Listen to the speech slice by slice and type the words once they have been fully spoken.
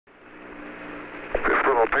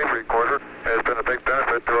tape recorder has been a big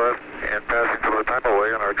benefit to us in passing through the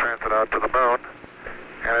tidal-way on our transit out to the moon.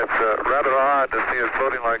 And it's rather odd to see it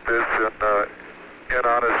floating like this in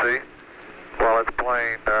Odyssey while it's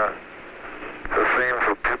playing the themes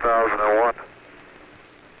of 2001.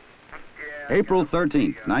 April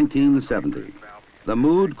 13th, 1970. The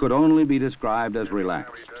mood could only be described as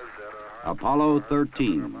relaxed. Apollo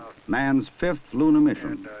 13, man's fifth lunar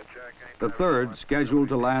mission. The third, scheduled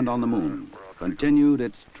to land on the moon, continued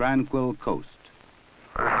its tranquil coast.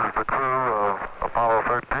 This is the crew of Apollo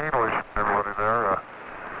 13, wishing everybody there a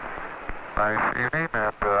nice evening,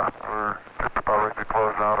 and we're just about ready to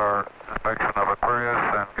close out our inspection of Aquarius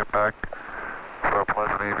and get back for a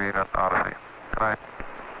pleasant evening at Odyssey. Good night.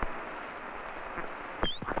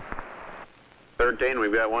 13,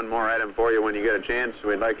 we've got one more item for you when you get a chance.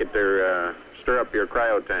 We'd like it to stir up your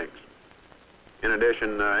cryo tanks. In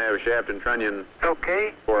addition, I have Shaft and Trunnion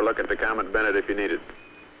Okay. for a look at the Comet Bennett if you need it.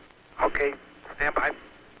 Okay. Stand by.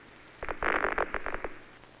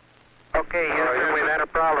 Okay, Houston, we've had a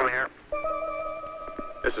problem here.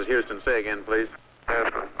 This is Houston. Say again, please.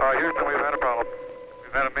 Yes. Houston, we've had a problem.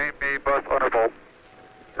 We've had a main B bus undervolt.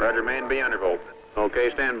 Roger, main B undervolt. Okay,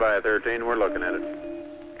 stand by at 13. We're looking at it.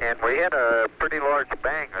 And we had a pretty large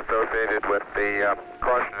bang associated with the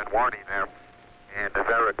caution and warning there. And as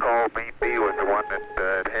I recall, main B was the one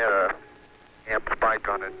that had a amp spike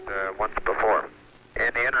on it once before. In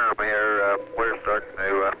the interim here, we're starting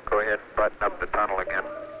to go ahead and button up the tunnel again.